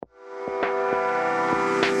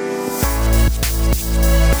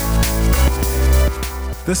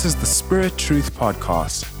This is the Spirit Truth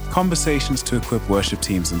Podcast, conversations to equip worship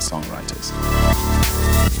teams and songwriters.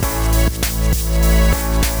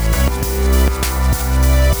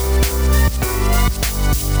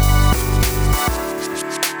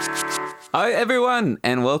 Hi everyone,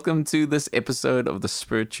 and welcome to this episode of the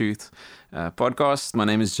Spirit Truth Podcast. My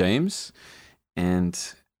name is James,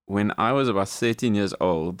 and when I was about 13 years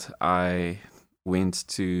old, I went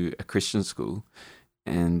to a Christian school.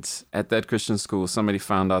 And at that Christian school, somebody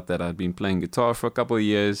found out that I'd been playing guitar for a couple of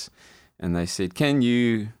years, and they said, "Can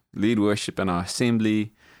you lead worship in our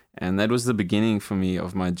assembly?" And that was the beginning for me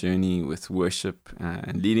of my journey with worship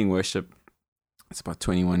and leading worship. It's about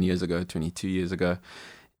 21 years ago, 22 years ago.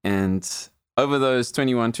 And over those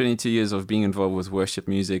 21, 22 years of being involved with worship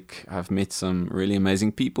music, I've met some really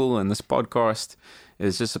amazing people, and this podcast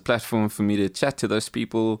is just a platform for me to chat to those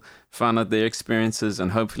people, find out their experiences,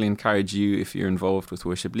 and hopefully encourage you if you're involved with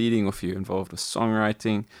worship leading, or if you're involved with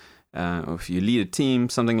songwriting, or if you lead a team,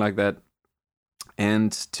 something like that.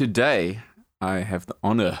 And today, I have the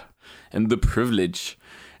honor and the privilege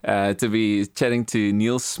to be chatting to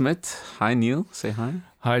Neil Smith. Hi, Neil. Say hi.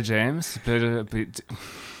 Hi, James. Pleasure.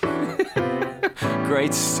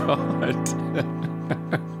 Great start.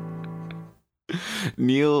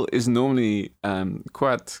 Neil is normally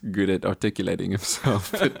quite good at articulating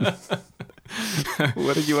himself.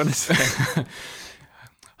 What did you want to say?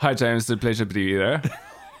 Hi, James. It's a pleasure to be there.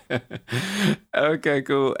 Okay,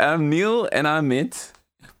 cool. Neil and I met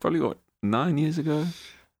probably, 9 years ago?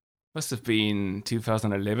 Must have been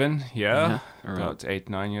 2011. Yeah. About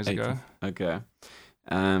 8-9 years ago. Okay.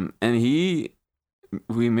 And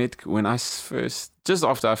we met when just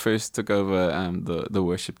after I first took over the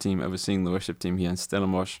worship team, overseeing the worship team here in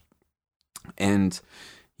Stellenbosch. And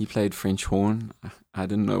he played French horn. I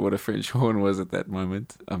didn't know what a French horn was at that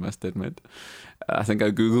moment, I must admit. I think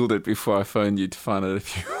I Googled it before I phoned you to find out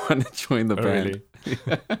if you want to join the band.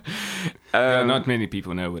 Really? Not many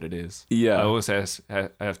people know what it is. Yeah. I also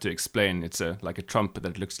have to explain, it's like a trumpet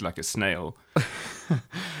that looks like a snail.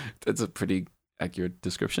 That's a pretty accurate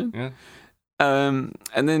description. Yeah.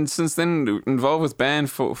 And then since then, involved with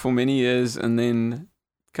band for many years, and then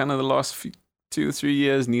kind of the last 2 or 3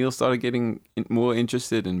 years, Neil started getting more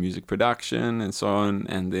interested in music production and so on.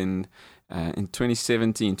 And then in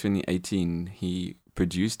 2017, 2018, he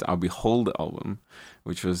produced our Behold album,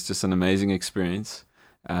 which was just an amazing experience.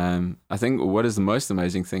 I think what is the most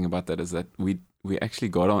amazing thing about that is that we actually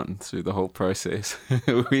got on through the whole process.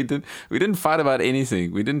 we didn't fight about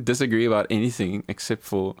anything. We didn't disagree about anything except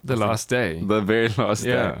for the last day. The very last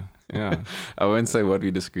day. Yeah. I won't say what we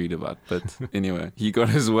disagreed about, but anyway, he got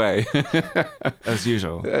his way. As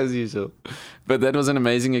usual. As usual. But that was an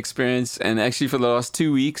amazing experience. And actually for the last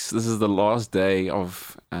 2 weeks, this is the last day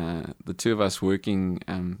of the two of us working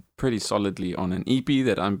pretty solidly on an EP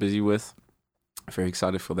that I'm busy with. Very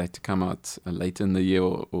excited for that to come out later in the year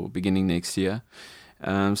or beginning next year.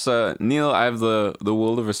 So Neil, I have the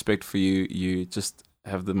world of respect for you. You just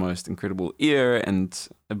have the most incredible ear and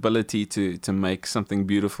ability to make something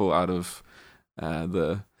beautiful out of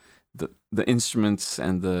the instruments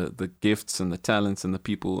and the gifts and the talents and the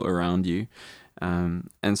people around you.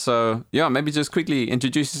 And so, yeah, maybe just quickly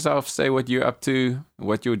introduce yourself, say what you're up to,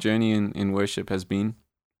 what your journey in worship has been.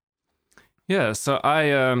 Yeah, so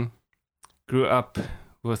I grew up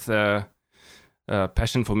with a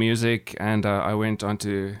passion for music, and I went on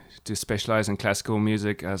to specialize in classical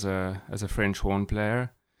music as a French horn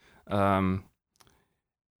player,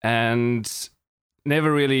 and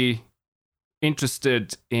never really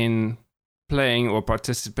interested in playing or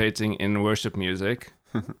participating in worship music,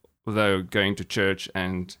 although going to church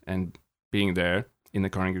and being there in the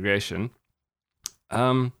congregation.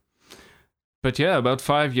 But yeah, about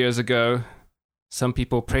 5 years ago, some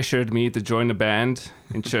people pressured me to join a band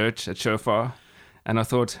in church at Shofar, and I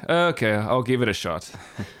thought, okay, I'll give it a shot.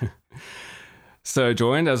 So I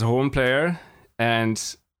joined as a horn player,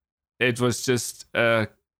 and it was just a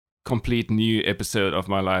complete new episode of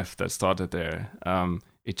my life that started there.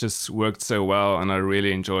 It just worked so well, and I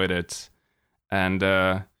really enjoyed it. And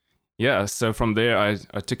so from there,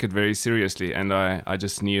 I took it very seriously, and I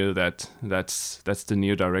just knew that that's the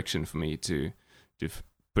new direction for me to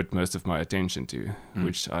put most of my attention to,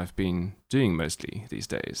 which I've been doing mostly these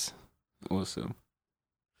days. Awesome.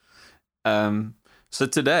 So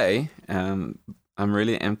today, I'm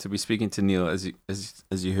really amped to be speaking to Neil. As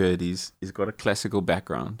you heard, he's got a classical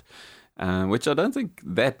background, which I don't think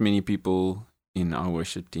that many people in our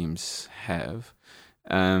worship teams have.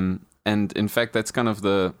 And in fact, that's kind of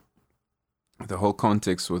the whole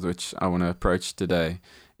context with which I want to approach today,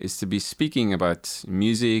 is to be speaking about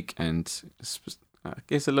music and I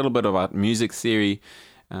guess a little bit about music theory,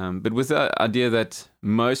 But with the idea that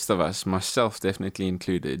most of us, myself definitely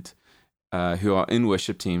included, who are in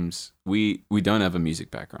worship teams, we don't have a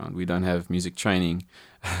music background. We don't have music training.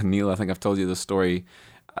 Neil, I think I've told you the story.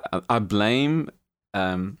 I blame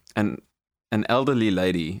an elderly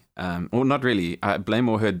lady, or not really, I blame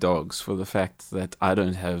all her dogs for the fact that I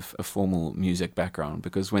don't have a formal music background.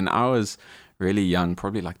 Because when I was really young,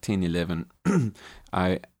 probably like 10, 11,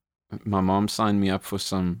 my mom signed me up for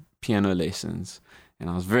some piano lessons. And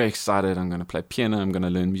I was very excited. I'm going to play piano. I'm going to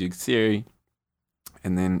learn music theory.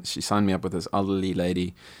 And then she signed me up with this elderly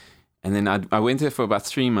lady. And then I went there for about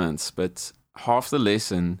 3 months. But half the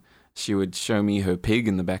lesson, she would show me her pig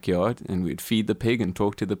in the backyard. And we'd feed the pig and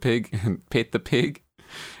talk to the pig and pet the pig.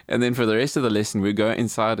 And then for the rest of the lesson, we'd go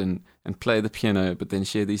inside and play the piano. But then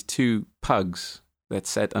she had these 2 pugs that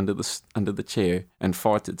sat under the chair and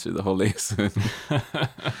farted through the whole lesson.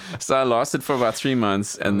 So I lasted for about 3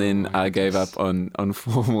 months, and then I gave up on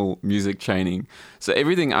formal music training. So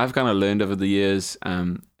everything I've kind of learned over the years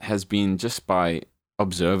has been just by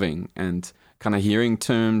observing and kind of hearing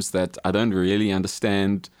terms that I don't really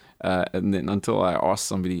understand, and then until I ask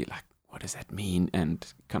somebody, like, what does that mean? And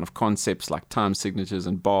kind of concepts like time signatures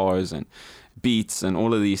and bars and beats and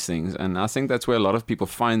all of these things. And I think that's where a lot of people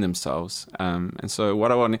find themselves. And so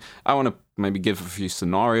what I want to maybe give a few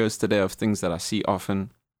scenarios today of things that I see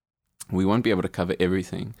often. We won't be able to cover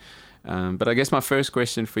everything. But I guess my first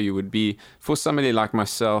question for you would be, for somebody like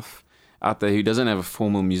myself out there who doesn't have a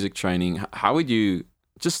formal music training, how would you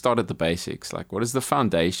just start at the basics? Like, what is the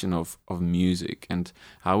foundation of music? And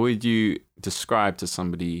how would you describe to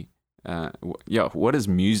somebody, what does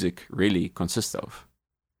music really consist of?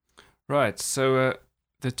 Right. So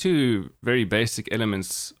the 2 very basic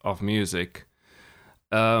elements of music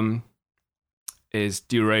is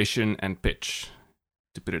duration and pitch,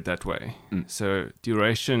 to put it that way. So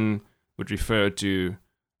duration would refer to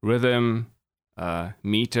rhythm,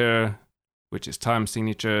 meter, which is time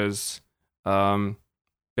signatures,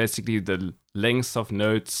 basically the lengths of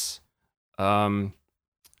notes, and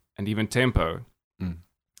even tempo,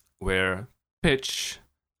 where pitch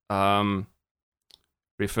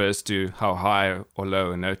refers to how high or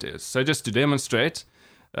low a note is. So just to demonstrate,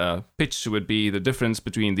 pitch would be the difference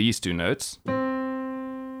between these 2 notes.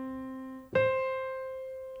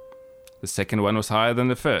 The second one was higher than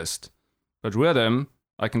the first. But rhythm,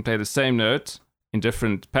 I can play the same note in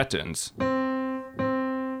different patterns.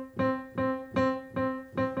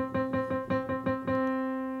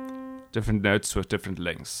 Different notes with different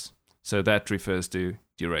lengths. So that refers to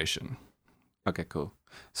duration. Okay, cool.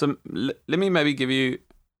 So let me maybe give you,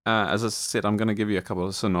 as I said, I'm going to give you a couple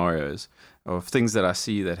of scenarios of things that I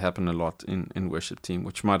see that happen a lot in worship team,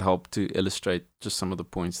 which might help to illustrate just some of the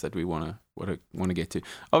points that we want to get to.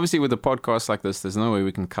 Obviously, with a podcast like this, there's no way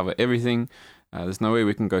we can cover everything. There's no way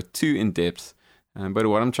we can go too in depth. But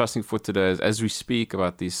what I'm trusting for today is, as we speak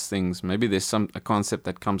about these things, maybe there's a concept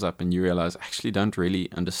that comes up and you realize I actually don't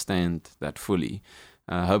really understand that fully.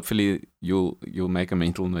 Hopefully, you'll make a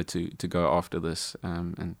mental note to go after this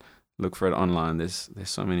and look for it online. There's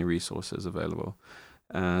so many resources available.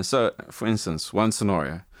 So, for instance, one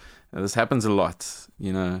scenario. This happens a lot.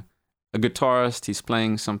 You know, a guitarist, he's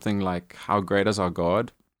playing something like "How Great Is Our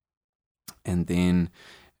God," and then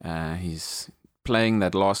he's playing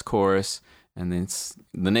that last chorus, and then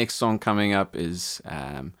the next song coming up is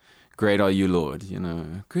 "Great Are You, Lord." You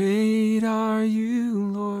know, "Great are you,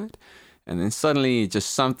 Lord." And then suddenly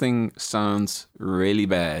just something sounds really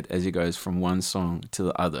bad as he goes from one song to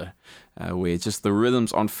the other, where just the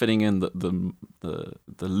rhythms aren't fitting in, the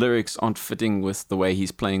lyrics aren't fitting with the way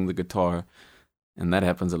he's playing the guitar. And that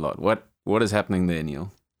happens a lot. What is happening there,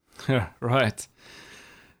 Neil? Right.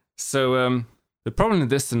 So the problem in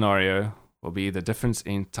this scenario will be the difference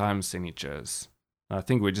in time signatures. I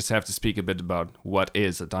think we just have to speak a bit about what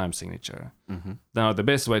is a time signature. Mm-hmm. Now, the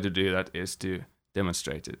best way to do that is to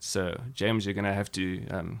demonstrate it. So, James, you're going to have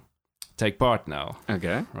to take part now.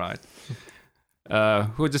 Okay. Right.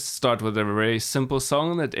 We'll just start with a very simple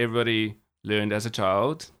song that everybody learned as a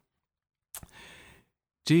child.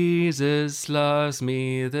 Jesus loves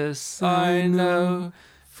me, this I know,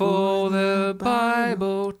 for the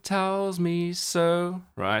Bible tells me so.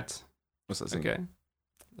 Right. What's that sing? Okay.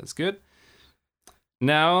 That's good.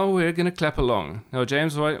 Now we're going to clap along. Now,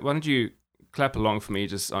 James, why don't you clap along for me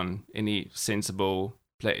just on any sensible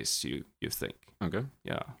place you think. Okay.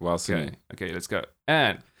 Yeah. While singing. Okay, let's go.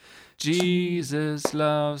 And Jesus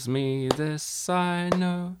loves me, this I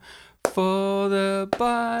know, for the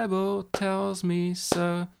Bible tells me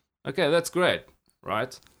so. Okay, that's great,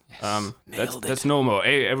 right? Yes, that's normal.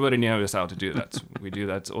 Hey, everybody knows how to do that. We do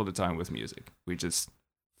that all the time with music. We just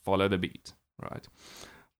follow the beat, right?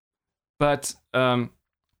 But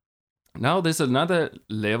now there's another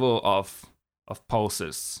level of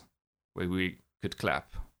pulses where we could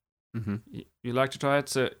clap. Mm-hmm. You like to try it?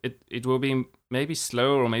 So it will be maybe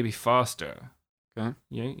slower or maybe faster. Okay.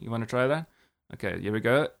 You want to try that? Okay, here we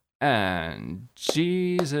go. And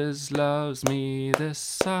Jesus loves me,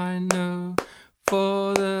 this I know,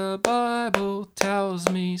 for the Bible tells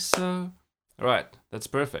me so. All right, that's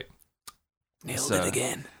perfect. Nailed it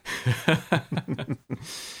again.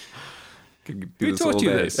 Who taught you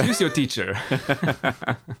this? Who's your teacher?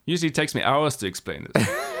 Usually it takes me hours to explain this.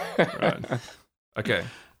 Right. Okay.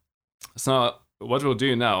 So what we'll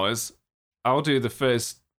do now is I'll do the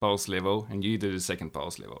first pulse level and you do the second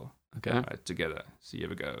pulse level. Okay. All right, together. So here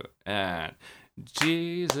we go. And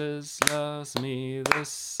Jesus loves me,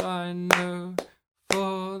 this I know,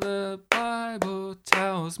 for the Bible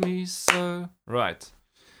tells me so. Right.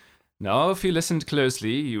 Now, if you listened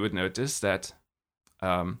closely, you would notice that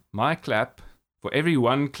my clap, for every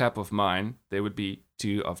one clap of mine, there would be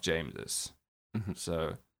two of James's. Mm-hmm.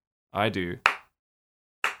 So I do.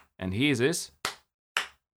 And here's this.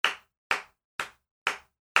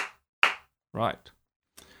 Right.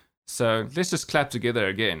 So let's just clap together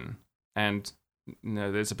again. And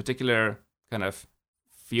there's a particular kind of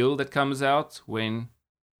feel that comes out when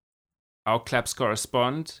our claps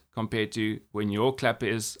correspond compared to when your clap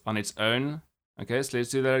is on its own. Okay, so let's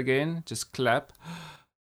do that again. Just clap.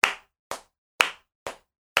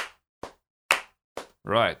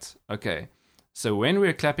 Right, okay. So when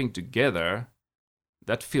we're clapping together,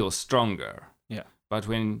 that feels stronger. Yeah. But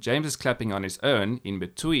when James is clapping on his own, in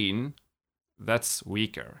between, that's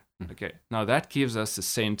weaker. Mm. Okay, now that gives us a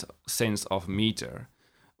sense of meter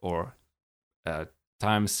or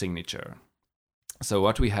time signature. So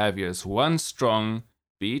what we have here is one strong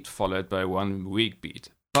beat followed by one weak beat.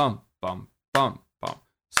 Bum, bum, bum, bum.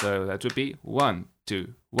 So that would be 1,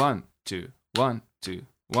 2, 1, 2, 1, 2,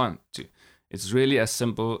 1, 2. It's really as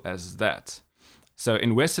simple as that. So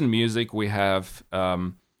in Western music, we have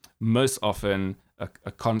most often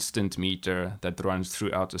a constant meter that runs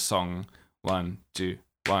throughout a song. 1, 2,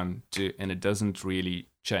 1, 2, and it doesn't really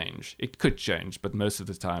change. It could change, but most of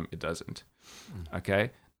the time it doesn't.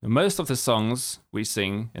 Okay? Most of the songs we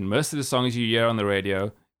sing and most of the songs you hear on the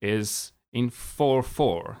radio is in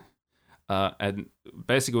 4/4. And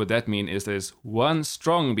basically what that means is there's one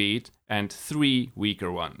strong beat and 3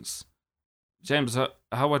 weaker ones. James, how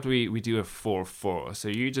about we do a 4/4? So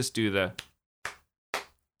you just do the...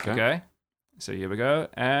 Okay? So here we go.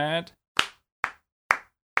 And...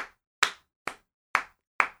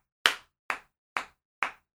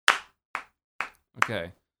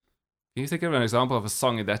 Okay. Can you think of an example of a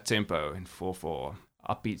song in that tempo in 4/4?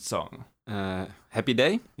 Upbeat song. Happy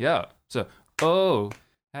Day? Yeah. So, oh,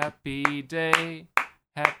 happy day,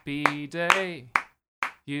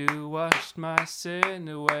 you washed my sin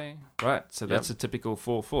away. Right. So that's a typical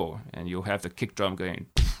 4/4, and you'll have the kick drum going.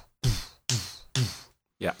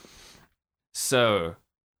 Yeah. So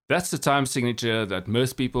that's the time signature that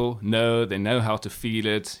most people know. They know how to feel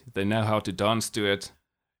it. They know how to dance to it.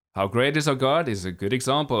 How Great Is Our God is a good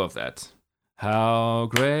example of that. How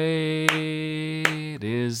great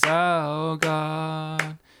is our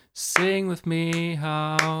God. Sing with me,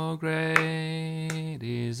 how great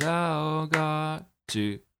is our God.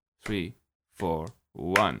 2, 3, 4.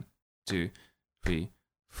 1, 2, 3,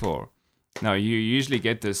 4. Now you usually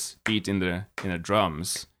get this beat in the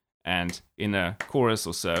drums, and in a chorus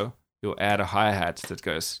or so, you'll add a hi-hat that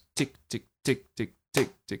goes tick, tick, tick, tick, tick,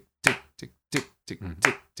 tick, tick, tick, tick, tick,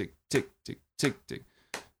 tick, tick, tick, tick, tick, tick.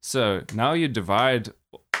 So now you divide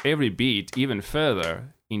every beat even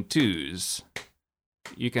further in twos.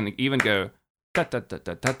 You can even go.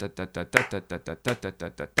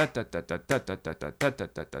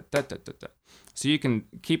 So you can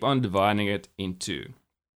keep on dividing it in two.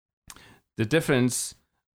 The difference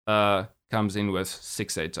comes in with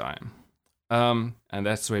 6/8 time. And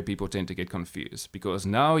that's where people tend to get confused, because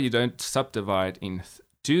now you don't subdivide in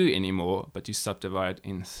 2 anymore, but you subdivide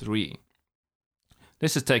in 3.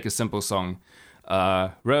 Let's just take a simple song.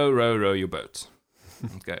 Row, row, row your boat.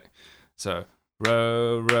 Okay. So,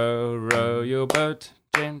 row, row, row your boat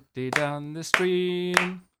gently down the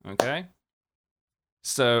stream. Okay.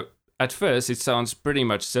 So, at first, it sounds pretty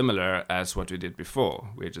much similar as what we did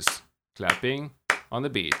before. We're just clapping on the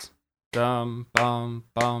beat. Dum, bum,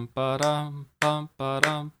 bum, ba-dum, bum,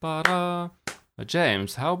 ba-dum, ba-dum.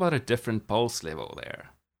 James, how about a different pulse level there?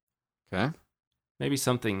 Okay. Maybe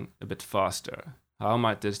something a bit faster. How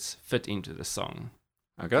might this fit into the song?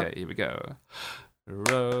 Okay, here we go.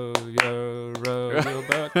 Row your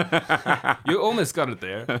boat. You almost got it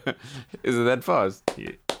there. Is it that fast?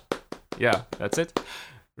 Yeah, that's it.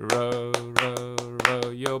 row, row, row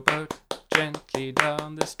your boat gently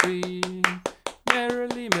down the stream.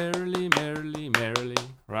 Merrily, merrily, merrily, merrily.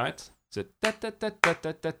 Right? So da da da da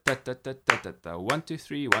da da da da da da da. 1, 2,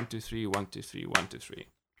 3, 1, 2, 3, 1, 2, 3, 1, 2, 3.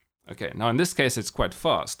 Okay, now in this case it's quite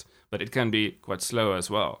fast, but it can be quite slow as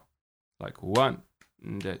well. Like 1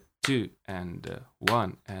 and 2 and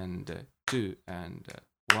 1 and 2 and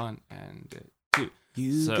 1 and 2.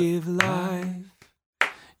 You give life,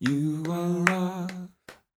 you are love.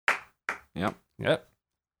 Yep.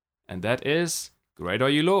 And that is Great Are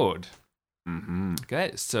You, Lord. Mm-hmm.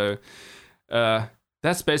 Okay, so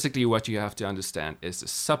that's basically what you have to understand is the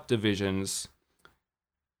subdivisions.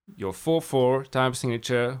 Your 4/4 time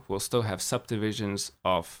signature will still have subdivisions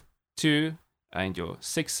of 2, and your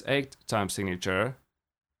 6/8 time signature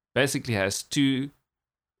basically has two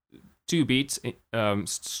beats,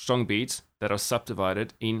 strong beats that are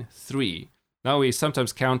subdivided in 3. Now we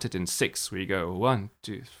sometimes count it in 6. We go 1,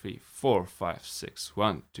 2, 3, 4, 5, 6.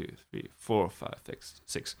 1, 2, 3, 4, 5,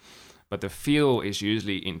 6. But the feel is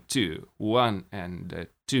usually in 2. 1 and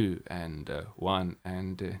 2 and 1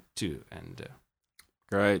 and 2 and.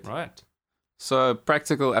 Great. Right. So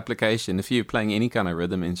practical application, if you're playing any kind of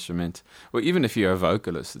rhythm instrument, or even if you're a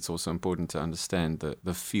vocalist, it's also important to understand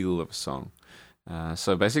the feel of a song.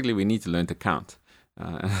 So basically we need to learn to count.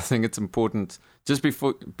 And I think it's important just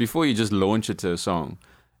before you just launch it to a song,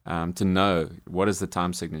 to know what is the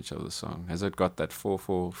time signature of the song. Has it got that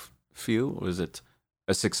 4/4 feel, or is it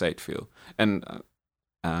a 6/8 feel? And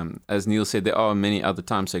as Neil said, there are many other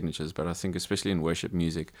time signatures, but I think especially in worship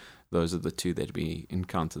music, those are the two that we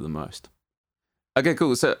encounter the most. Okay,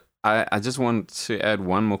 cool. So I just want to add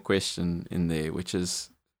one more question in there, which is,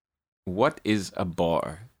 what is a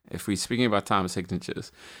bar? If we're speaking about time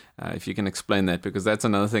signatures, if you can explain that, because that's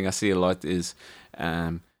another thing I see a lot is,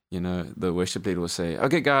 the worship leader will say,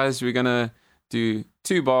 okay, guys, we're going to do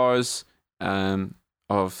 2 bars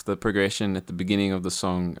of the progression at the beginning of the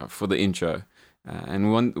song for the intro.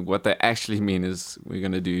 What they actually mean is we're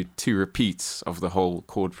going to do 2 repeats of the whole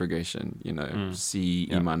chord progression, C,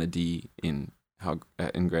 E minor, D in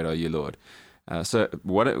Great Are You, Lord. So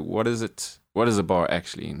what is it? What is a bar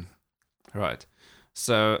actually in? Right.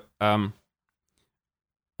 So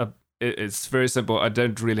it's very simple. I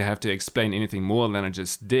don't really have to explain anything more than I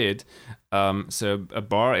just did. So a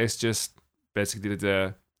bar is just basically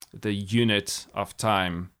the unit of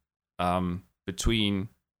time between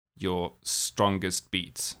your strongest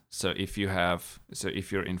beats. So if you're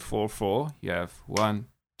in 4/4, you have 1,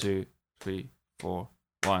 2, 3, 4,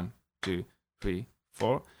 1, 2, 3,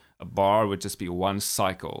 4. A bar would just be one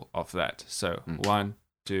cycle of that. So 1,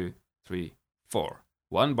 2, 3, 4.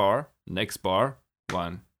 1 bar, next bar,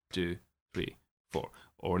 1, 2, 3, 4.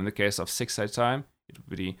 Or in the case of 6/8 time, it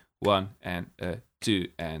would be 1 and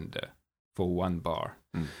 2 and for 1 bar.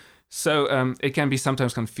 So it can be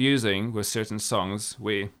sometimes confusing with certain songs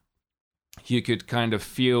where you could kind of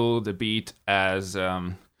feel the beat as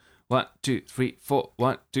 1, 2, 3, 4,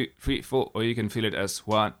 1, 2, 3, 4, or you can feel it as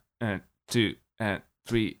 1 and 2 and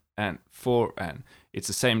 3 and 4, and it's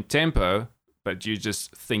the same tempo, but you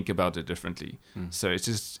just think about it differently. So it's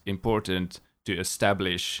just important to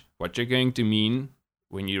establish what you're going to mean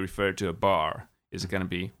when you refer to a bar. Is it going to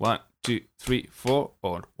be 1, 2, 3, 4,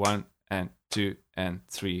 or 1 and 2 and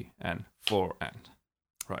 3 and 4 and?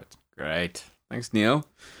 Right. Great. Thanks, Neil.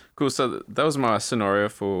 Cool. So that was my scenario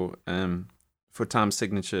for time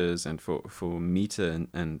signatures and for meter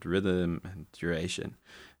and rhythm and duration.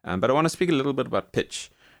 But I want to speak a little bit about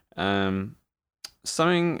pitch. So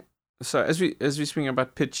as we speak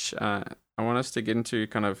about pitch, I want us to get into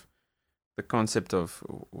kind of the concept of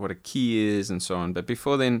what a key is and so on. But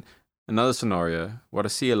before then, another scenario, what I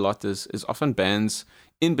see a lot is often bands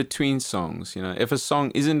in between songs. If a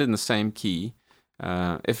song isn't in the same key,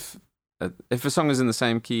 if a song is in the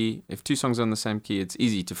same key, if 2 songs are in the same key, it's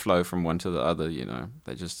easy to flow from one to the other.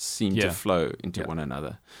 They just seem to flow into one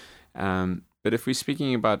another. But if we're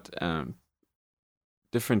speaking about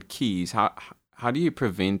different keys, how do you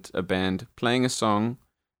prevent a band playing a song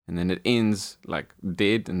and then it ends like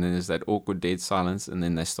dead, and then there's that awkward dead silence, and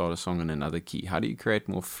then they start a song in another key? How do you create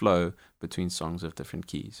more flow between songs of different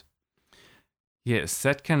keys? Yes,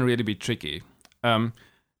 that can really be tricky.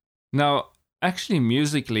 Now, actually,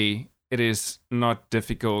 musically, it is not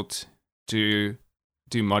difficult to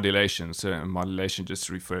do modulation. So modulation just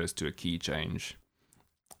refers to a key change.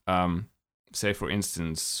 Say, for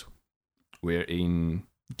instance, we're in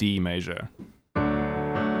D major.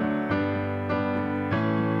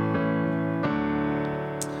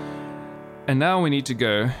 And now we need to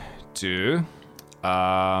go to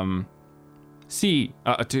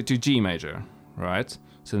to G major, right?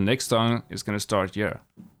 So the next song is going to start here.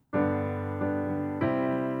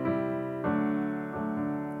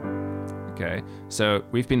 Okay, so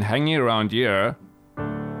we've been hanging around here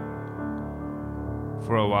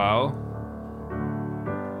for a while.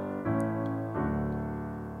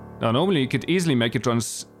 Now, normally you could easily make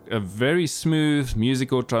a very smooth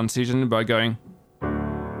musical transition by going.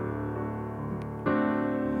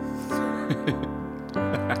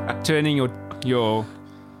 Turning your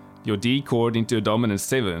D chord into a dominant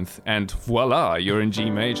seventh, and voila, you're in G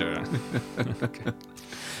major. Okay.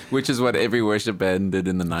 Which is what every worship band did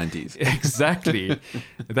in the 90s. Exactly.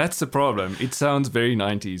 That's the problem. It sounds very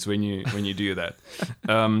 90s when you do that.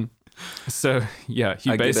 So yeah,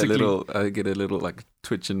 I get a little like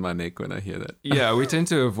twitch in my neck when I hear that. Yeah, we tend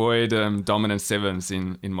to avoid dominant sevenths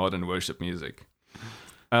in modern worship music.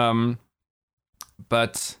 But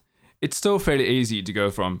it's still fairly easy to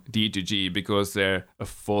go from D to G because they're a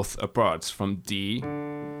fourth apart. From D,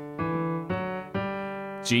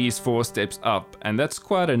 G is 4 steps up, and that's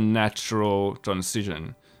quite a natural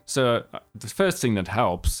transition. So the first thing that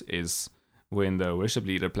helps is when the worship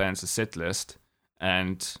leader plans a set list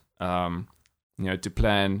and to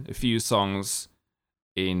plan a few songs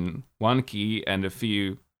in one key and a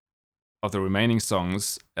few of the remaining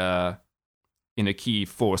songs in a key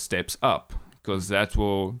 4 steps up, because that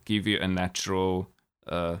will give you a natural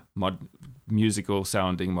musical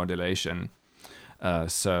sounding modulation.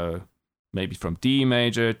 So maybe from D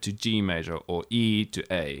major to G major, or E to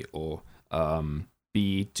A, or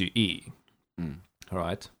B to E. All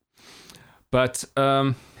right. But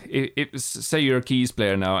if say you're a keys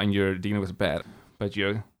player now and you're dealing with a pad, but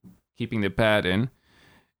you're keeping the pad in.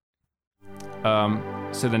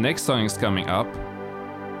 So the next song is coming up.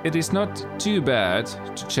 It is not too bad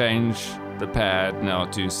to change the pad now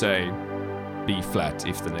to, say, B flat,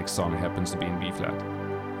 if the next song happens to be in B flat,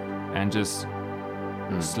 and just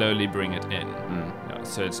slowly bring it in. Yeah,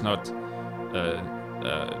 so it's not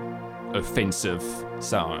offensive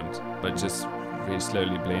sound, but just very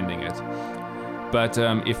slowly blending it. But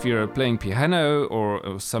if you're playing piano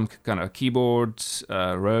or some kind of keyboard,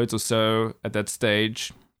 Rhodes or so at that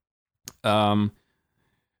stage,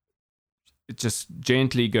 just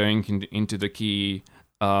gently going into the key,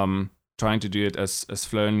 trying to do it as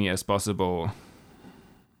flowingly as possible.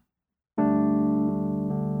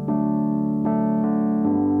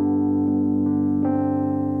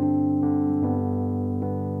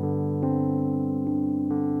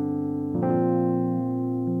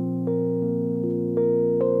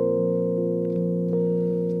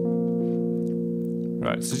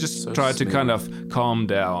 Right, so just try to kind of calm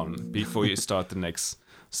down before you start the next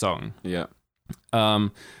song. Yeah.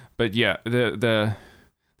 But yeah, the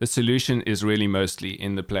solution is really mostly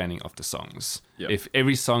in the planning of the songs. Yep. If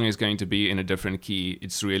every song is going to be in a different key,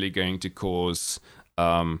 it's really going to cause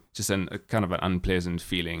just a kind of an unpleasant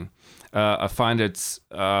feeling. I find it's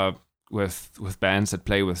with bands that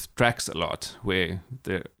play with tracks a lot, where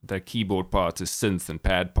the keyboard parts is synth and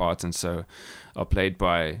pad parts, and so are played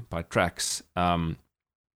by tracks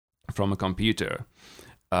from a computer.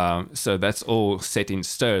 So that's all set in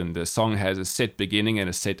stone. The song has a set beginning and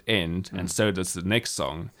a set end, and so does the next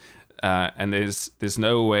song. And there's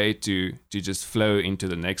no way to just flow into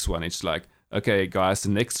the next one. It's like, okay, guys, the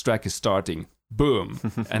next track is starting. Boom,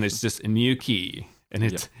 and it's just a new key, and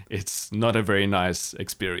it's not a very nice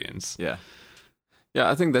experience. Yeah. Yeah,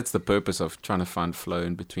 I think that's the purpose of trying to find flow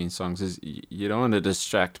in between songs, is you don't want to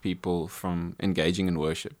distract people from engaging in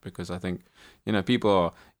worship, because I think, people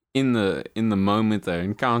are in the moment, they're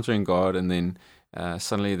encountering God, and then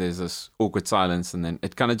suddenly there's this awkward silence, and then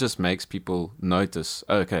it kind of just makes people notice,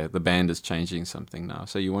 okay, the band is changing something now.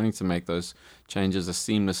 So you're wanting to make those changes as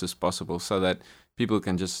seamless as possible so that people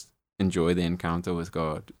can just enjoy the encounter with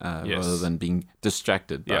God rather than being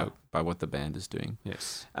distracted by what the band is doing.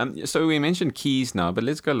 Yes. So we mentioned keys now, but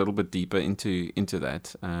let's go a little bit deeper into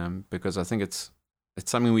that, because I think it's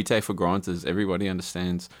something we take for granted. Is everybody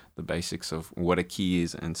understands the basics of what a key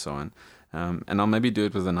is and so on. And I'll maybe do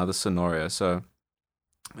it with another scenario. So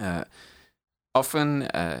often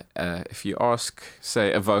if you ask,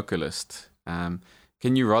 say, a vocalist,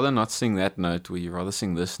 can you rather not sing that note, or you rather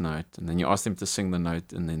sing this note? And then you ask them to sing the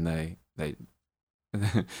note, and then they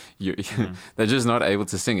they're just not able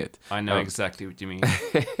to sing it. I know exactly what you mean.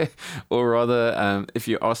 Or rather, if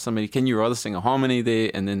you ask somebody, can you rather sing a harmony there?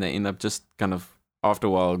 And then they end up just kind of, after a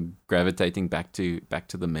while, gravitating back to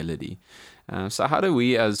the melody. So how do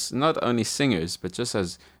we, as not only singers, but just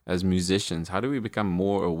as musicians, how do we become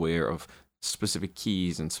more aware of specific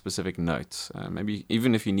keys and specific notes? Maybe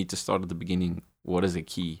even if you need to start at the beginning, what is a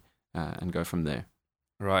key, and go from there?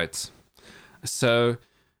 Right. So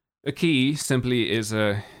a key simply is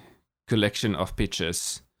a collection of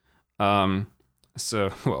pitches. What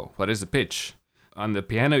is a pitch? on the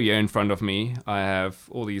piano here in front of me, I have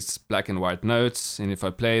all these black and white notes, and if I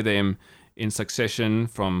play them in succession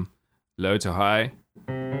from low to high,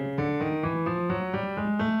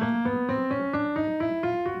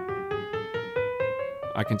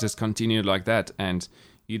 I can just continue like that, and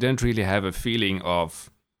you don't really have a feeling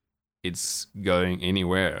of it's going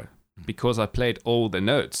anywhere because I played all the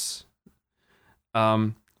notes.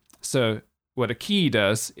 So what a key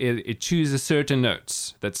does is it chooses certain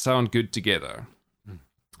notes that sound good together.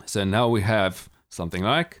 So now we have something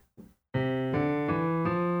like a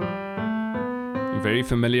very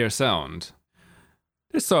familiar sound.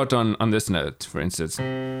 Let's start on this note, for instance.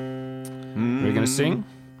 We're going to sing.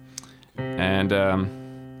 And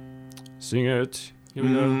sing it. Here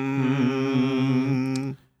we go.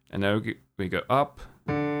 And now we go up.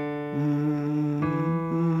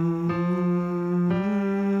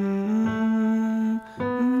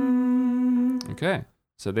 Okay,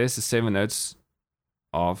 so there's the 7 notes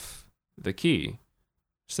of the key.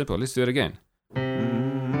 Simple, let's do it again.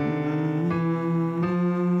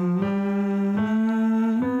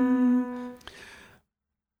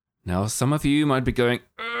 Now, some of you might be going,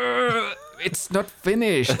 it's not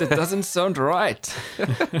finished, it doesn't sound right.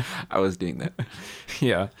 I was doing that.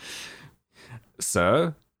 Yeah.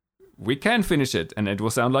 So, we can finish it, and it will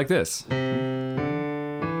sound like this.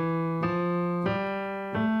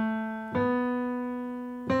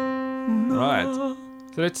 Right.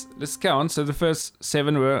 So let's count. So the first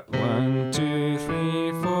 7 were 1, 2,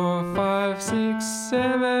 3, 4, 5, 6,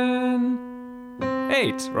 7,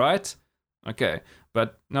 8, right? Okay.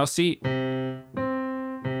 But now see, 1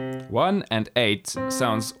 and 8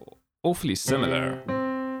 sounds awfully similar.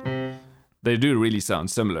 They do really sound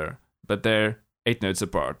similar, but they're 8 notes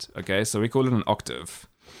apart. Okay, so we call it an octave.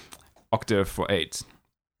 Octave for 8.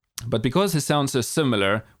 But because it sounds so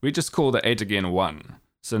similar, we just call the 8 again 1.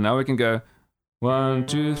 So now we can go 1,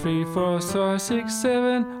 2, 3, 4, 5, 6,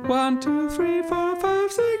 7. 1, 2, 3, 4,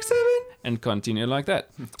 5, 6, 7. And continue like that.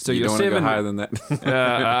 So you your don't 7 want to go higher than that.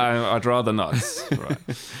 I'd rather not.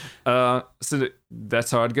 Right. So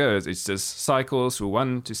that's how it goes. It's just cycles through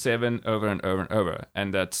 1 to 7 over and over and over.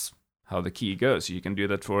 And that's how the key goes. You can do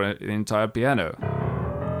that for an entire piano,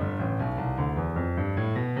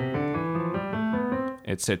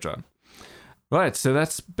 etc. Right, so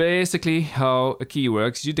that's basically how a key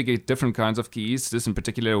works. You get different kinds of keys. This in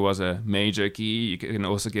particular was a major key. You can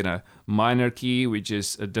also get a minor key, which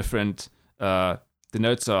is a different, the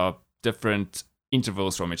notes are different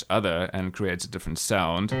intervals from each other and creates a different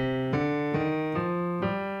sound.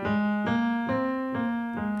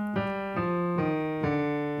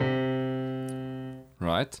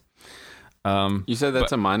 Right. You said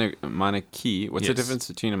that's a minor key. What's the Yes. difference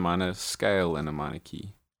between a minor scale and a minor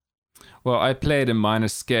key? Well, I played a minor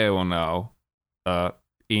scale now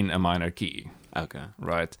in a minor key, Okay.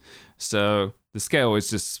 right? So the scale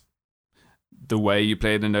is just the way you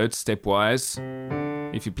play the notes stepwise.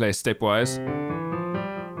 If you play stepwise,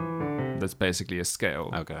 that's basically a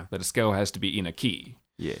scale. Okay. But a scale has to be in a key.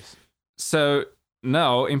 Yes. So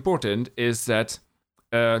now important is that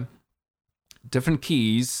different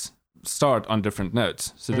keys start on different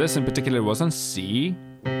notes. So this in particular was on C,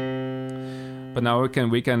 but now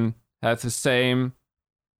we can have the same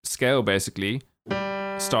scale basically,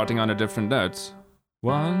 starting on a different note.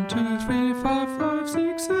 1, 2, 3, 4, 5,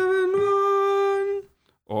 6, 7, 1.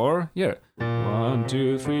 Or here, 1,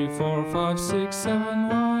 2, 3, 4, 5, 6, 7,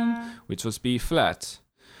 1, which was B flat.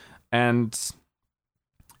 And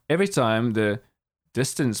every time the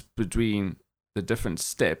distance between the different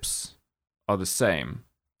steps are the same,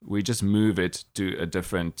 we just move it to a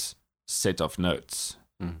different set of notes,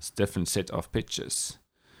 different set of pitches.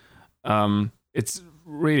 It's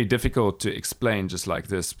really difficult to explain just like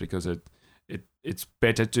this because it's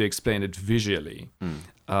better to explain it visually.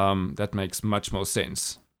 That makes much more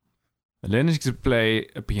sense. Learning to play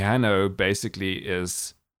a piano basically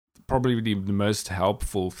is probably the most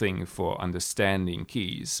helpful thing for understanding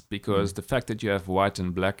keys, because the fact that you have white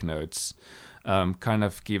and black notes kind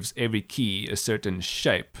of gives every key a certain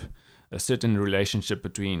shape, a certain relationship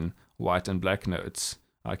between white and black notes.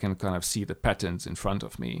 I can kind of see the patterns in front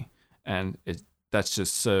of me, and that's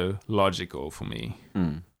just so logical for me.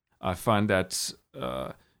 I find that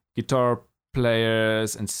guitar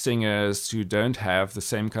players and singers who don't have the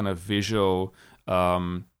same kind of visual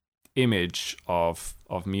image of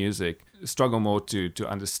music struggle more to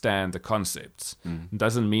understand the concepts.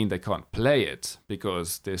 Doesn't mean they can't play it,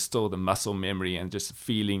 because there's still the muscle memory and just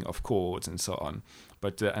feeling of chords and so on,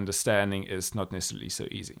 but the understanding is not necessarily so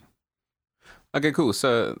easy. Okay, cool.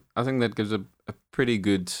 So I think that gives a pretty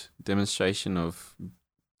good demonstration of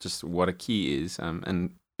just what a key is.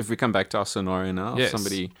 And if we come back to our scenario now, Yes.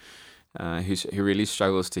 somebody who really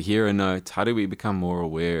struggles to hear a note, how do we become more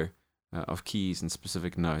aware of keys and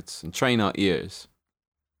specific notes and train our ears?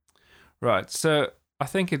 Right. So I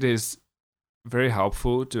think it is very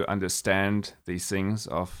helpful to understand these things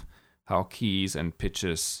of how keys and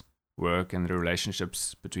pitches work and the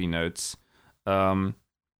relationships between notes.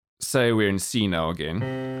 Say we're in C now again,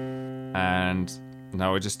 and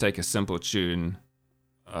now we just take a simple tune,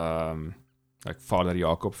 like Vader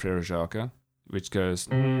Jacob, Frere Jacques, which goes.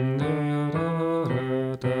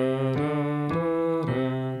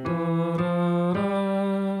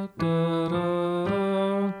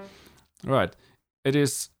 Right.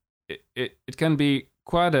 It can be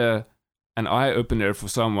quite an eye opener for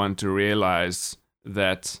someone to realize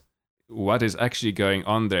that what is actually going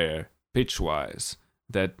on there pitch wise,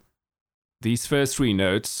 that these first three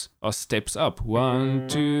notes are steps up. 1,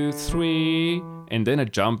 2, 3, and then a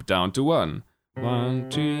jump down to 1. 1,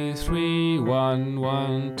 2, 3, 1,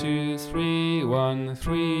 1, 2, 3, 1,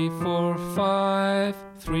 3, 4, 5,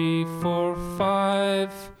 3, 4,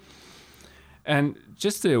 5. And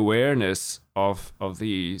just the awareness of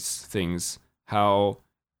these things, how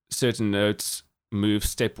certain notes move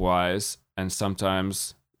stepwise, and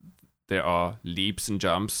sometimes there are leaps and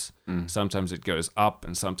jumps. Sometimes it goes up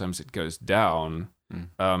and sometimes it goes down.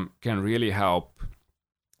 Can really help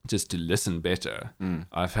just to listen better.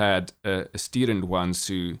 I've had a student once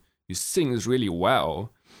who sings really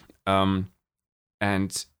well,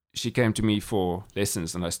 and she came to me for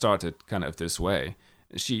lessons, and I started kind of this way.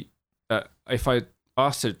 If I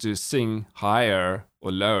asked her to sing higher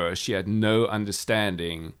or lower, she had no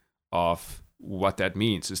understanding of what that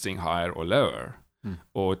means to sing higher or lower,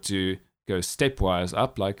 or to go stepwise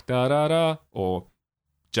up like da da da, or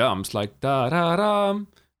jumps like da da da.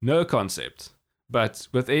 No concept. But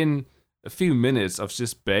within a few minutes of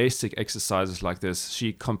just basic exercises like this,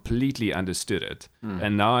 she completely understood it.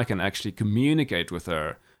 And now I can actually communicate with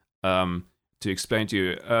her to explain to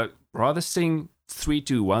you, rather sing 3,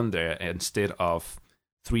 2, 1 there instead of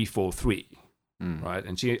 3, 4, 3. Right?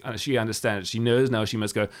 And she understands. She knows now she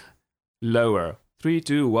must go lower, 3,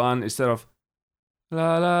 2, 1 instead of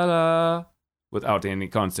la la la, without any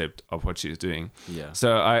concept of what she's doing. Yeah.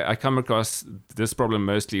 So I come across this problem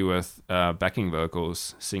mostly with backing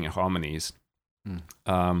vocals, singing harmonies.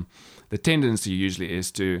 The tendency usually is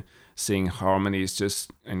to sing harmonies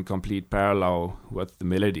just in complete parallel with the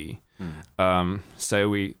melody. So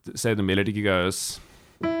we say the melody goes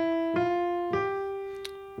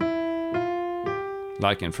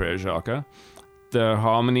like in Frere Jacques. The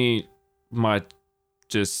harmony might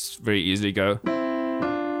just very easily go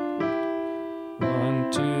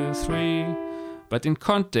 1, 2, 3. But in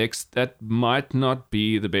context, that might not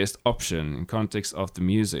be the best option in context of the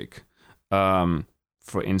music.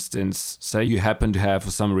 For instance, say you happen to have, for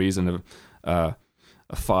some reason, a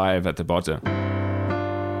 5 at the bottom.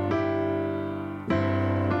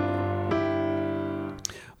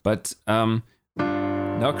 But now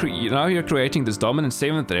you're creating this dominant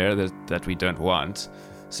 7th there that we don't want.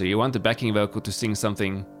 So you want the backing vocal to sing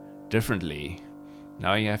something differently.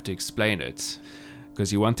 Now you have to explain it,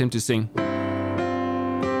 because you want him to sing.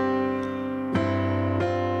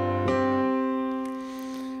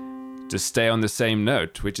 To stay on the same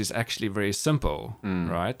note, which is actually very simple,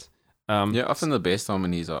 right? Often the best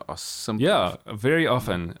harmonies are simple. Yeah, very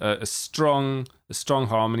often. A strong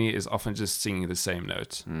harmony is often just singing the same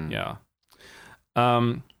note. Yeah.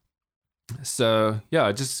 So,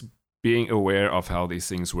 just being aware of how these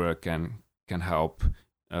things work can help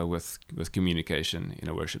with communication in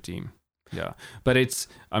a worship team. Yeah. But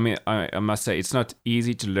I must say, it's not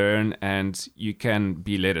easy to learn, and you can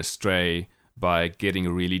be led astray by getting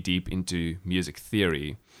really deep into music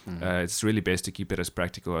theory. It's really best to keep it as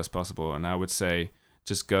practical as possible. And I would say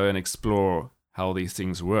just go and explore how these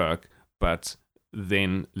things work, but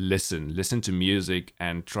then listen to music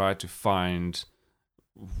and try to find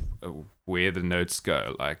where the notes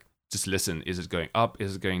go. Like, just listen. Is it going up?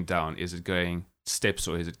 Is it going down? Is it going steps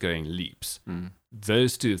or is it going leaps?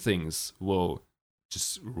 Those two things will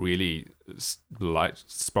just really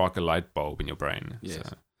spark a light bulb in your brain. Yes.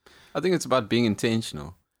 So. I think it's about being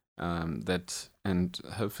intentional. And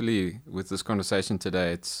hopefully with this conversation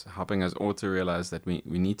today, it's helping us all to realize that we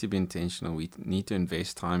need to be intentional. We need to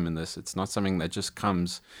invest time in this. It's not something that just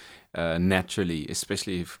comes naturally,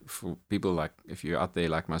 especially for people like, if you're out there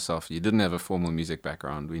like myself, you didn't have a formal music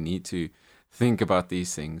background. We need to think about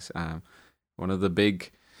these things. One of the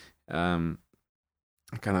big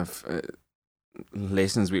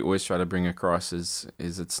lessons we always try to bring across is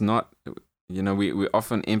it's not... we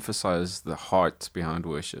often emphasize the heart behind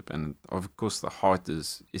worship, and of course the heart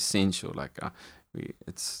is essential. Like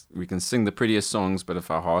we can sing the prettiest songs, but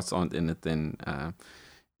if our hearts aren't in it, then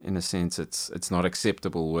in a sense it's not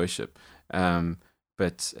acceptable worship.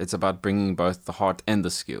 But it's about bringing both the heart and the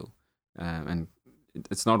skill, and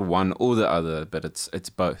it's not one or the other, but it's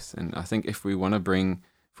both. And I think if we want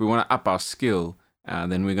to up our skill,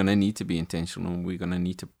 then we're going to need to be intentional. We're going to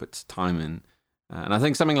need to put time in. And I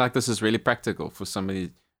think something like this is really practical for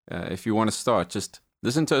somebody. If you want to start, just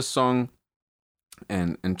listen to a song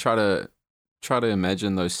and try to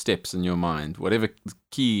imagine those steps in your mind. Whatever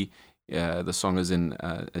key the song is in,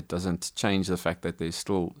 it doesn't change the fact that there's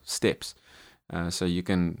still steps. So you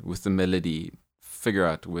can, with the melody, figure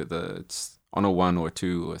out whether it's on a 1 or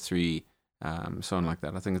 2 or 3, something like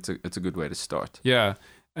that. I think it's a good way to start. Yeah,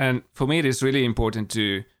 and for me, it is really important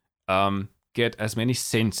to get as many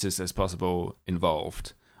senses as possible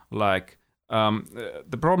involved. Like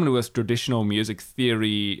the problem with traditional music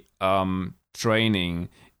theory training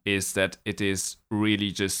is that it is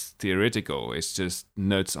really just theoretical. It's just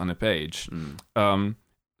notes on a page.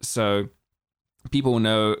 So people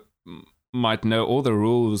might know all the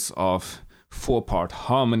rules of 4-part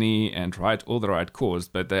harmony and write all the right chords,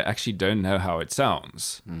 but they actually don't know how it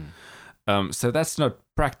sounds. So that's not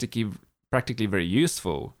practically very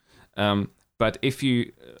useful. But if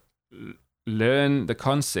you learn the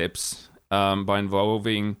concepts by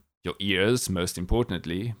involving your ears, most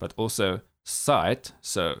importantly, but also sight,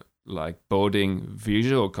 so like building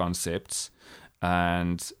visual concepts,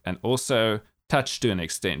 and also touch to an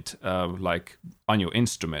extent, like on your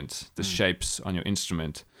instrument, the shapes on your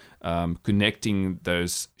instrument, connecting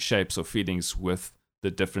those shapes or feelings with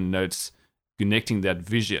the different notes, connecting that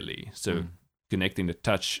visually. So connecting the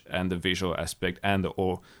touch and the visual aspect and the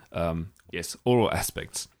oral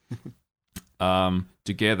aspects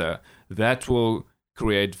together. That will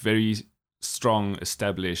create very strong,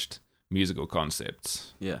 established musical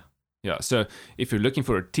concepts. Yeah. So if you're looking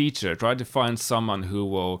for a teacher, try to find someone who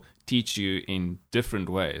will teach you in different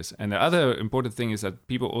ways. And the other important thing is that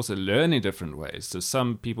people also learn in different ways. So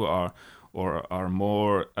some people are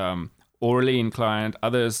more orally inclined.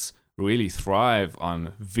 Others really thrive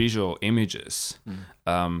on visual images.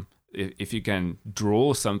 If you can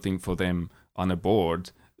draw something for them on a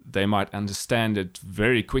board, they might understand it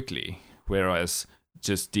very quickly. Whereas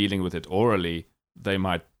just dealing with it orally, they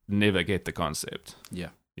might never get the concept. Yeah.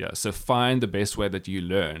 So find the best way that you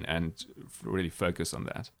learn and really focus on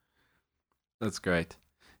that. That's great.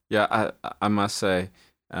 Yeah, I must say,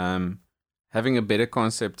 having a better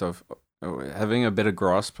concept of, having a better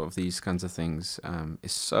grasp of these kinds of things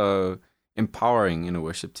is so empowering in a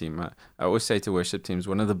worship team. I always say to worship teams,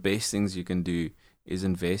 one of the best things you can do is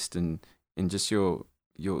invest in just your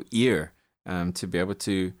ear, to be able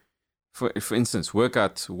to, for instance, work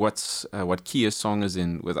out what key a song is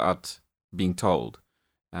in without being told.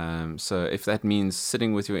 So if that means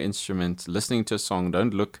sitting with your instrument, listening to a song,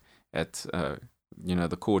 don't look at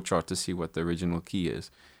the chord chart to see what the original key is,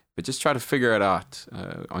 but just try to figure it out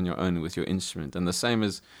on your own with your instrument. And the same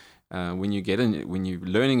as when you're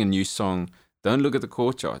learning a new song, don't look at the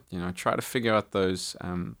chord chart. Try to figure out those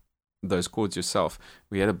chords yourself.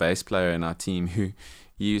 We had a bass player in our team who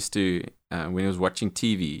he used to, when he was watching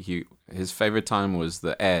TV, his favorite time was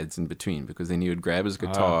the ads in between, because then he would grab his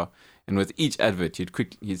guitar, and with each advert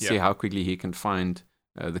he'd see how quickly he can find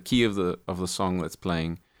the key of the song that's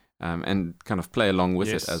playing, and kind of play along with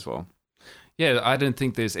it as well. Yeah, I don't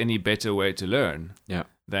think there's any better way to learn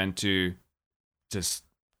than to just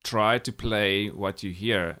try to play what you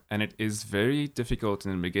hear. And it is very difficult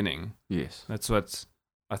in the beginning. Yes. That's what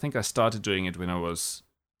I think I started doing it when I was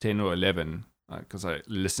 10 or 11, because I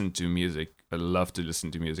listened to music. I loved to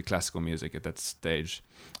listen to music, classical music at that stage.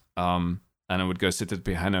 And I would go sit at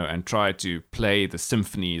the piano and try to play the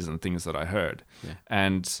symphonies and things that I heard. Yeah.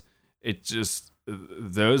 And it just,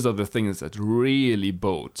 those are the things that really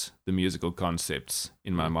built the musical concepts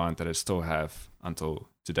in my mind that I still have until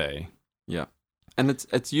today. Yeah. And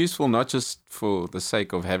it's useful not just for the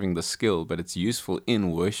sake of having the skill, but it's useful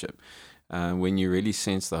in worship. When you really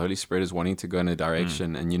sense the Holy Spirit is wanting to go in a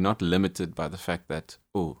direction, and you're not limited by the fact that,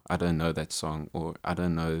 I don't know that song, or I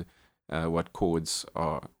don't know what chords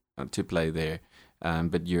are to play there,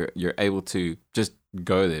 but you're able to just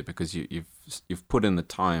go there because you've put in the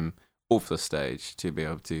time off the stage to be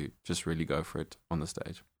able to just really go for it on the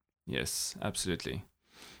stage. Yes, absolutely.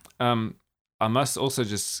 I must also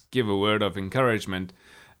just give a word of encouragement.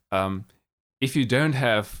 If you don't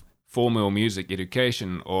have formal music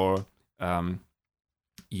education, or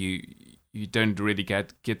you don't really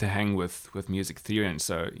get the hang with music theory, and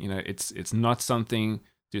so it's not something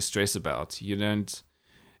to stress about.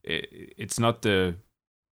 It's not the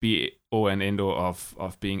be all and end all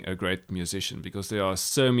of being a great musician, because there are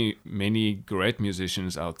so many great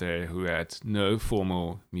musicians out there who had no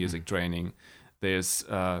formal music training. There's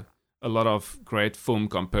a lot of great film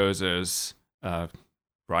composers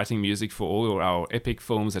writing music for all our epic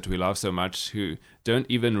films that we love so much, who don't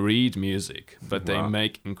even read music, but they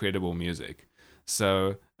make incredible music.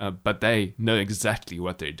 So, but they know exactly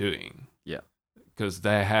what they're doing. Yeah, because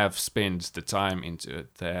they have spent the time into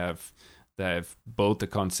it. They have built the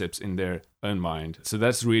concepts in their own mind. So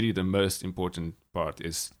that's really the most important part,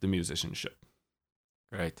 is the musicianship.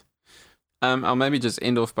 Great. I'll maybe just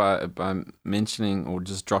end off by mentioning, or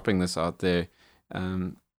just dropping this out there.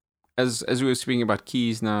 As we were speaking about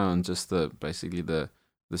keys now, and just basically the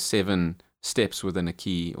 7 steps within a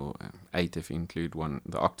key, or 8 if you include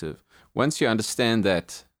the octave. Once you understand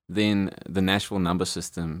that, then the Nashville number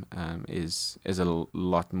system is a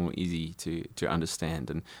lot more easy to understand.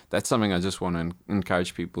 And that's something I just want to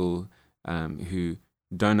encourage people who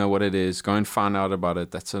don't know what it is, go and find out about it.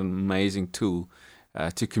 That's an amazing tool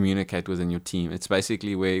to communicate within your team. It's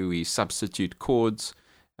basically where we substitute chords,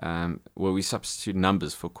 where we substitute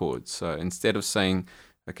numbers for chords. So instead of saying,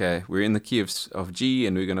 okay, we're in the key of G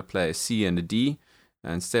and we're going to play a C and a D,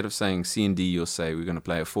 instead of saying C and D, you'll say we're going to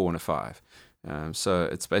play a 4 and a 5. So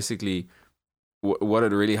it's basically what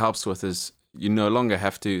it really helps with is you no longer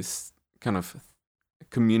have to kind of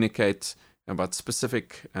communicate about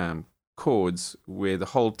specific chords where the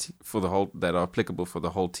whole that are applicable for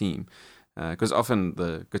the whole team. Because often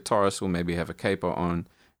the guitarist will maybe have a capo on,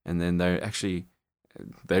 and then they're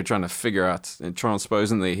trying to figure out and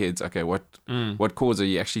transpose in their heads, okay, what chords are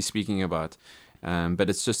you actually speaking about? But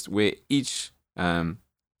it's just where each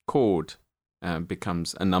chord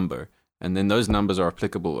becomes a number, and then those numbers are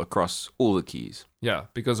applicable across all the keys. Yeah,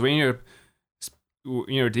 because when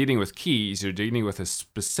you're dealing with keys, you're dealing with a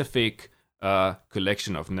specific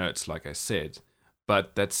collection of notes, like I said.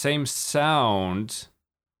 But that same sound,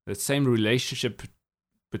 that same relationship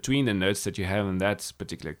between the notes that you have in that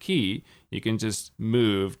particular key, you can just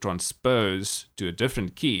transpose to a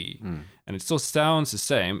different key, and it still sounds the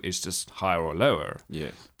same. It's just higher or lower.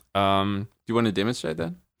 Yes. Do you want to demonstrate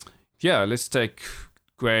that? Yeah, let's take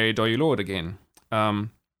Great Are You Lord again.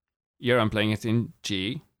 Here I'm playing it in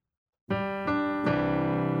G.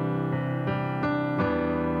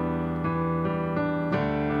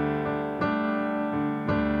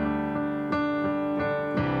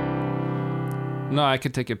 Now I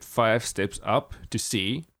can take it 5 steps up to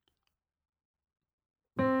C.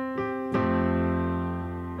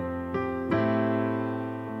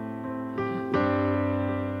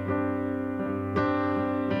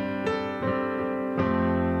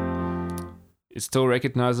 It's still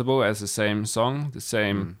recognizable as the same song, the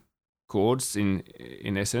same chords in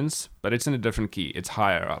essence, but it's in a different key. It's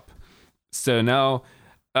higher up. So now,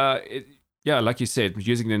 like you said,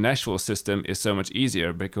 using the Nashville system is so much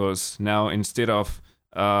easier, because now instead of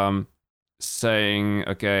saying,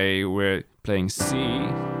 okay, we're playing C,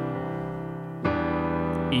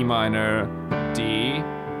 E minor, D,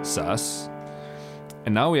 sus,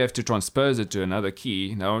 and now we have to transpose it to another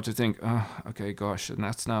key. Now I have to think, okay, gosh, and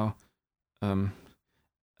that's now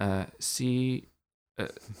C,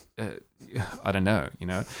 I don't know,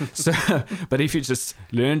 So, but if you just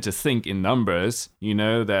learn to think in numbers, you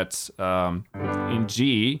know that in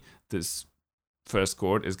G, this first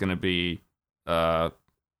chord is going to be,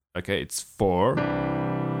 it's 4,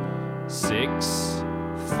 6,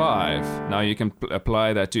 5. Now you can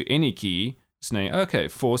apply that to any key, saying, okay,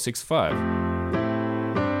 4, 6, 5.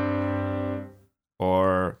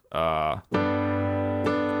 Or,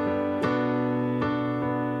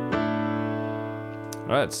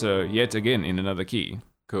 right, so yet again in another key.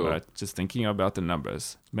 Cool. Right, just thinking about the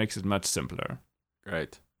numbers makes it much simpler.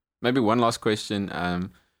 Great. Maybe one last question.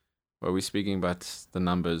 While we're speaking about the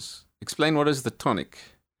numbers, explain what is the tonic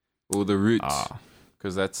or the root,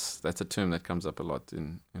 because that's a term that comes up a lot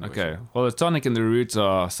in okay. Well, the tonic and the root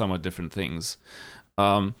are somewhat different things.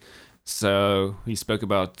 So we spoke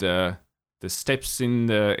about the steps in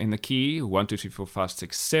the key 1, 2, 3, 4, 5,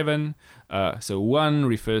 6, 7. So 1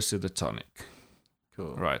 refers to the tonic.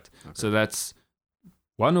 Cool. Right. Okay. So that's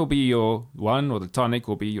 1 will be your 1, or the tonic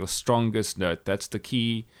will be your strongest note. That's the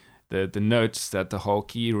key, the notes that the whole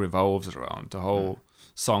key revolves around. The whole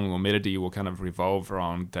song or melody will kind of revolve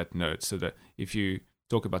around that note. So that if you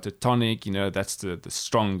talk about the tonic, that's the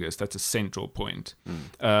strongest. That's a central point.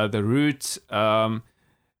 The root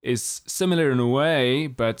is similar in a way,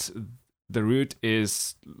 but the root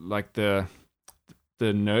is like the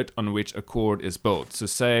note on which a chord is built. So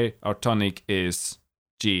say our tonic is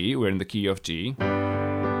G, we're in the key of G. So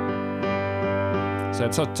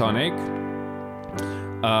that's our tonic.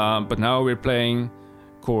 But now we're playing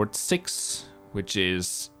chord 6, which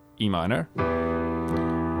is E minor.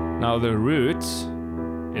 Now the root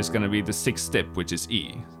is going to be the 6th step, which is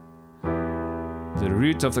E. The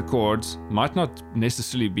root of the chord might not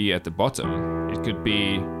necessarily be at the bottom. It could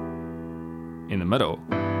be in the middle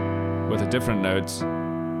with a different note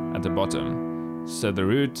at the bottom. So the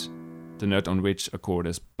root, the note on which a chord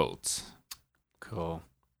is built. Cool.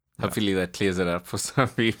 Hopefully that clears it up for some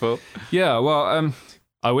people. Yeah, well,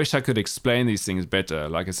 I wish I could explain these things better.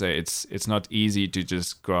 Like I say, it's not easy to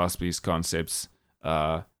just grasp these concepts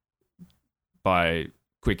by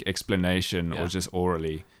quick explanation or just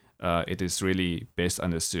orally. It is really best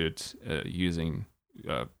understood using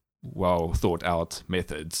well thought out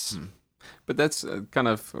methods. But that's kind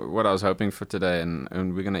of what I was hoping for today, and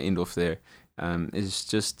we're going to end off there, is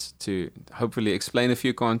just to hopefully explain a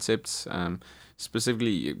few concepts.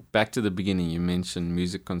 Specifically, back to the beginning, you mentioned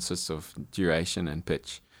music consists of duration and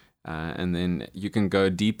pitch. And then you can go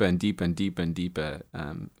deeper and deeper and deeper and deeper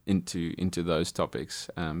into those topics.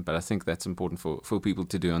 But I think that's important for people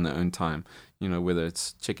to do on their own time. You know, whether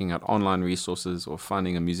it's checking out online resources or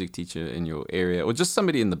finding a music teacher in your area or just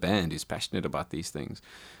somebody in the band who's passionate about these things.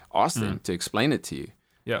 Ask them to explain it to you.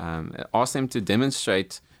 Yeah. Ask them to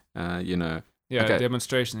demonstrate, Yeah, okay.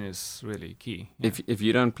 Demonstration is really key. Yeah. If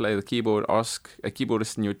you don't play the keyboard, ask a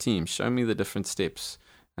keyboardist in your team. Show me the different steps.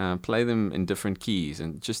 Play them in different keys,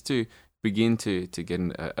 and just to begin to get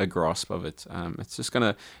a grasp of it. It's just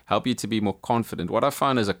going to help you to be more confident. What I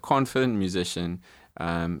find as a confident musician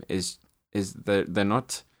is that they're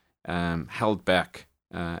not held back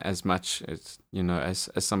as much as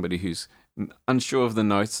as somebody who's unsure of the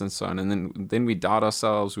notes and so on. And then we doubt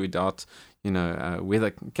ourselves. We doubt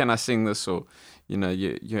whether can I sing this, or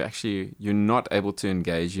you're not able to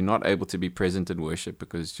engage. You're not able to be present in worship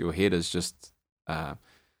because your head is just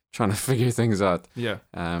trying to figure things out.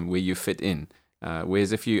 Where you fit in.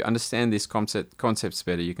 Whereas if you understand these concepts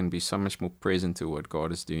better, you can be so much more present to what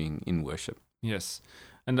God is doing in worship. Yes,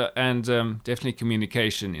 and definitely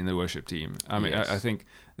communication in the worship team. I mean, I think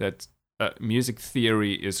that music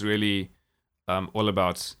theory is really all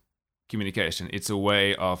about communication. It's a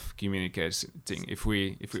way of communicating. If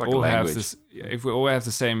we all have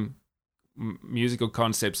the same musical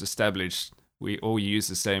concepts established, we all use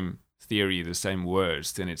the same theory, the same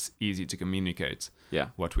words, then it's easy to communicate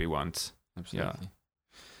what we want. Absolutely. Yeah.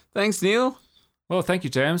 Thanks, Neil. Well, thank you,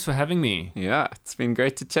 James, for having me. Yeah, it's been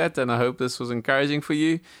great to chat, and I hope this was encouraging for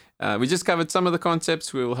you. We just covered some of the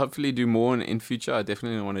concepts. We will hopefully do more in future. I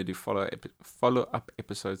definitely want to do follow-up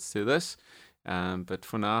episodes to this. But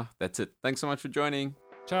for now, that's it. Thanks so much for joining.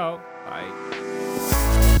 Ciao. Bye.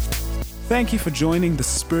 Thank you for joining the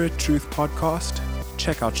Spirit Truth podcast.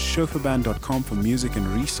 Check out chauffeurband.com for music and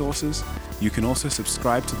resources. You can also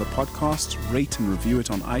subscribe to the podcast, rate and review it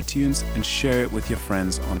on iTunes, and share it with your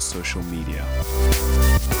friends on social media.